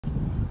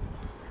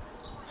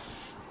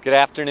Good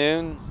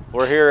afternoon.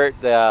 We're here at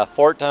the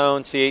Fort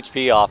Tejon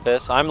CHP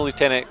office. I'm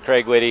Lieutenant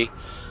Craig Whitty.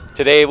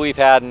 Today we've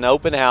had an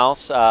open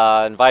house,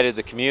 invited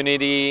the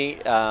community,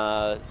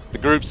 the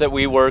groups that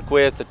we work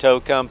with, the tow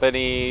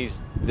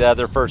companies, the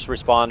other first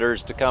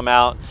responders to come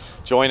out,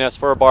 join us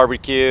for a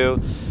barbecue.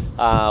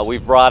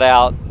 We've brought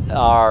out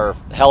our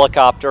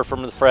helicopter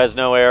from the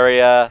Fresno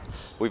area.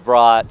 We've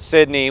brought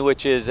Sydney,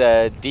 which is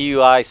a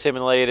DUI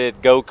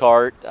simulated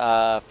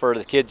go-kart for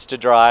the kids to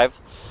drive.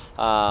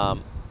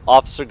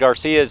 Officer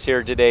Garcia is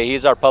here today.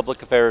 He's our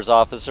public affairs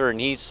officer,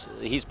 and he's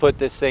put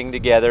this thing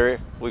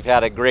together. We've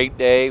had a great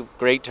day,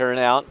 great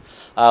turnout.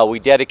 We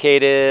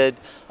dedicated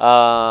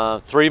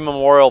 3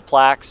 memorial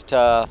plaques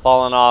to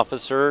fallen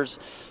officers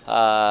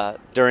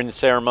during the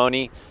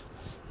ceremony.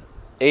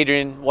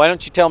 Adrian, why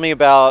don't you tell me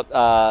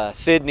about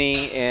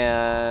Sydney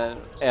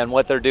and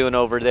what they're doing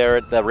over there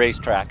at the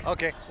racetrack?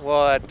 Okay.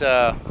 Well, at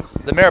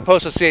the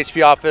Mariposa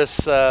CHP office,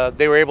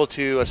 they were able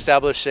to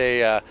establish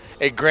a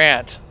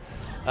grant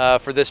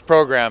for this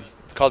program.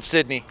 It's called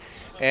Sydney,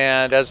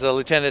 and as the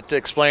lieutenant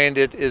explained,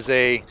 it is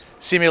a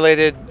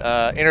simulated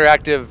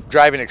interactive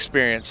driving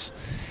experience.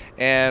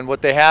 And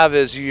what they have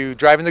is you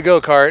driving the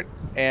go-kart,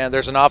 and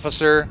there's an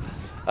officer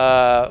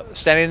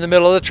standing in the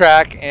middle of the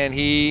track, and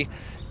he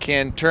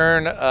can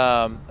turn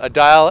a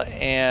dial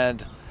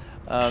and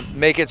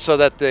make it so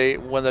that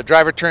when the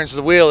driver turns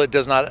the wheel, it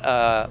does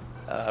not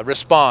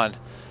respond,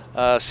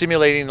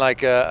 simulating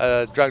like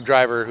a drunk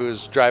driver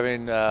who's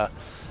driving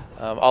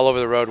all over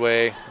the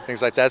roadway,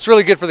 things like that. It's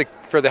really good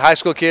for the high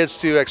school kids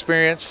to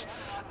experience.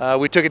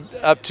 We took it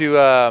up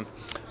to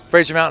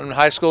Fraser Mountain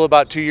High School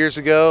about 2 years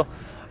ago.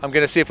 I'm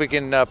going to see if we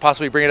can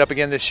possibly bring it up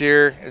again this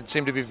year. It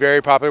seemed to be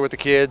very popular with the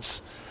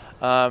kids,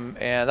 and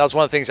that was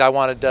one of the things I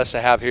wanted us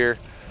to have here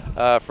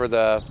for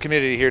the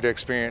community here to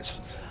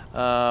experience.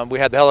 We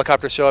had the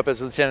helicopter show up, as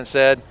the lieutenant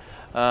said.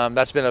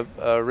 That's been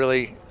a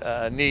really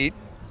neat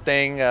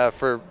thing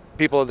for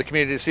people of the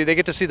community to see. They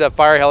get to see the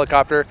fire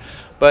helicopter,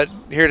 but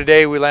here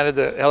today we landed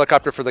the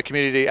helicopter for the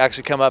community to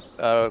actually come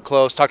up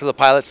close, talk to the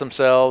pilots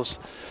themselves,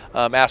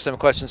 ask them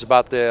questions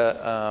about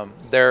their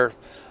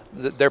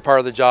part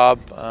of the job.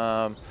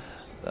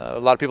 A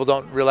lot of people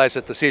don't realize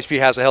that the CHP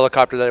has a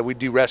helicopter that we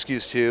do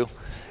rescues to,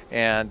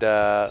 and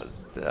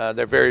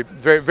they're very,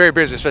 very, very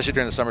busy, especially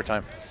during the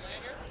summertime.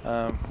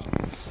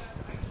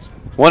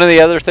 One of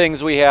the other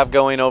things we have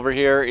going over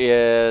here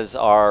is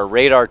our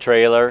radar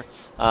trailer.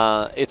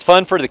 It's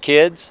fun for the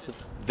kids.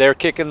 They're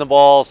kicking the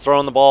balls,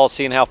 throwing the balls,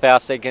 seeing how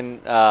fast they can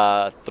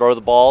throw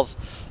the balls.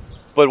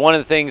 But one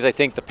of the things I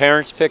think the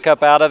parents pick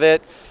up out of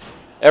it,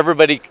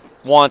 everybody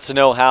wants to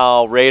know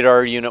how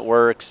radar unit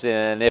works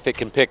and if it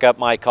can pick up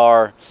my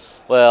car.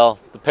 Well,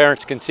 the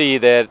parents can see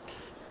that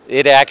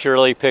it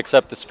accurately picks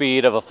up the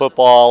speed of a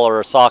football or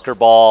a soccer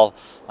ball.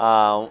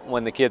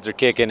 When the kids are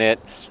kicking it,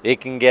 it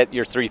can get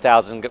your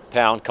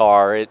 3,000-pound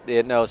car.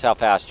 It knows how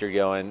fast you're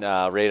going.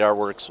 Radar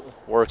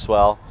works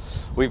well.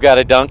 We've got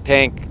a dunk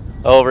tank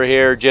over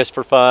here just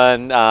for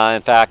fun.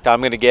 In fact, I'm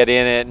going to get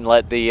in it and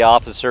let the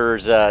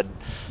officers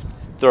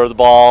throw the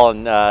ball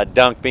and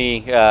dunk me,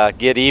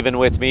 get even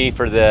with me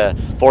for the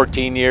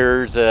 14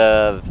 years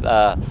of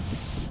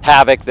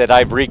havoc that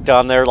I've wreaked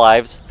on their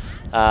lives.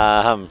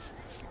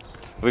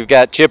 We've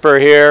got Chipper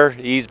here.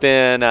 He's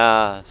been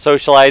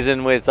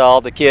socializing with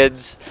all the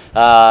kids,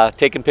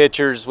 taking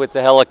pictures with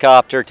the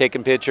helicopter,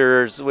 taking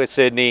pictures with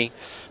Sydney.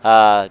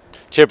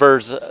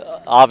 Chipper's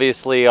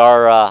obviously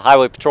our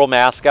Highway Patrol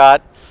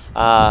mascot,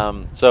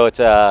 so it's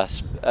a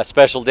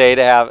special day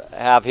to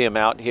have him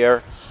out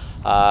here.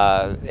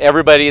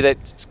 Everybody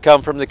that's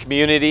come from the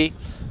community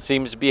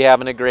seems to be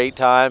having a great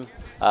time.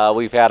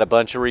 We've had a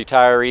bunch of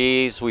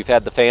retirees. We've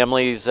had the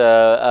families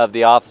of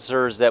the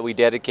officers that we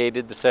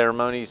dedicated the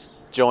ceremonies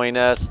join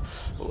us.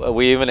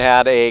 We even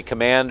had a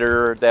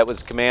commander that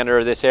was commander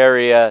of this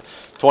area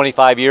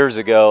 25 years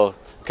ago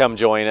come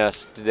join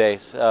us today.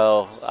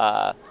 So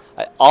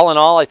all in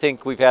all, I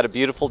think we've had a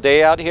beautiful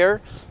day out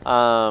here.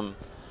 I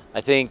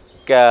think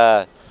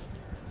the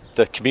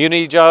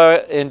community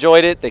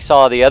enjoyed it. They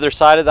saw the other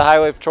side of the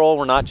Highway Patrol.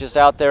 We're not just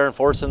out there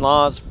enforcing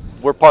laws.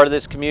 We're part of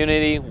this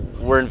community.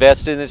 We're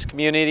invested in this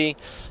community.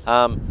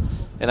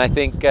 And I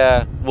think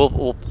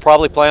we'll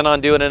probably plan on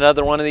doing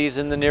another one of these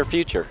in the near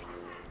future.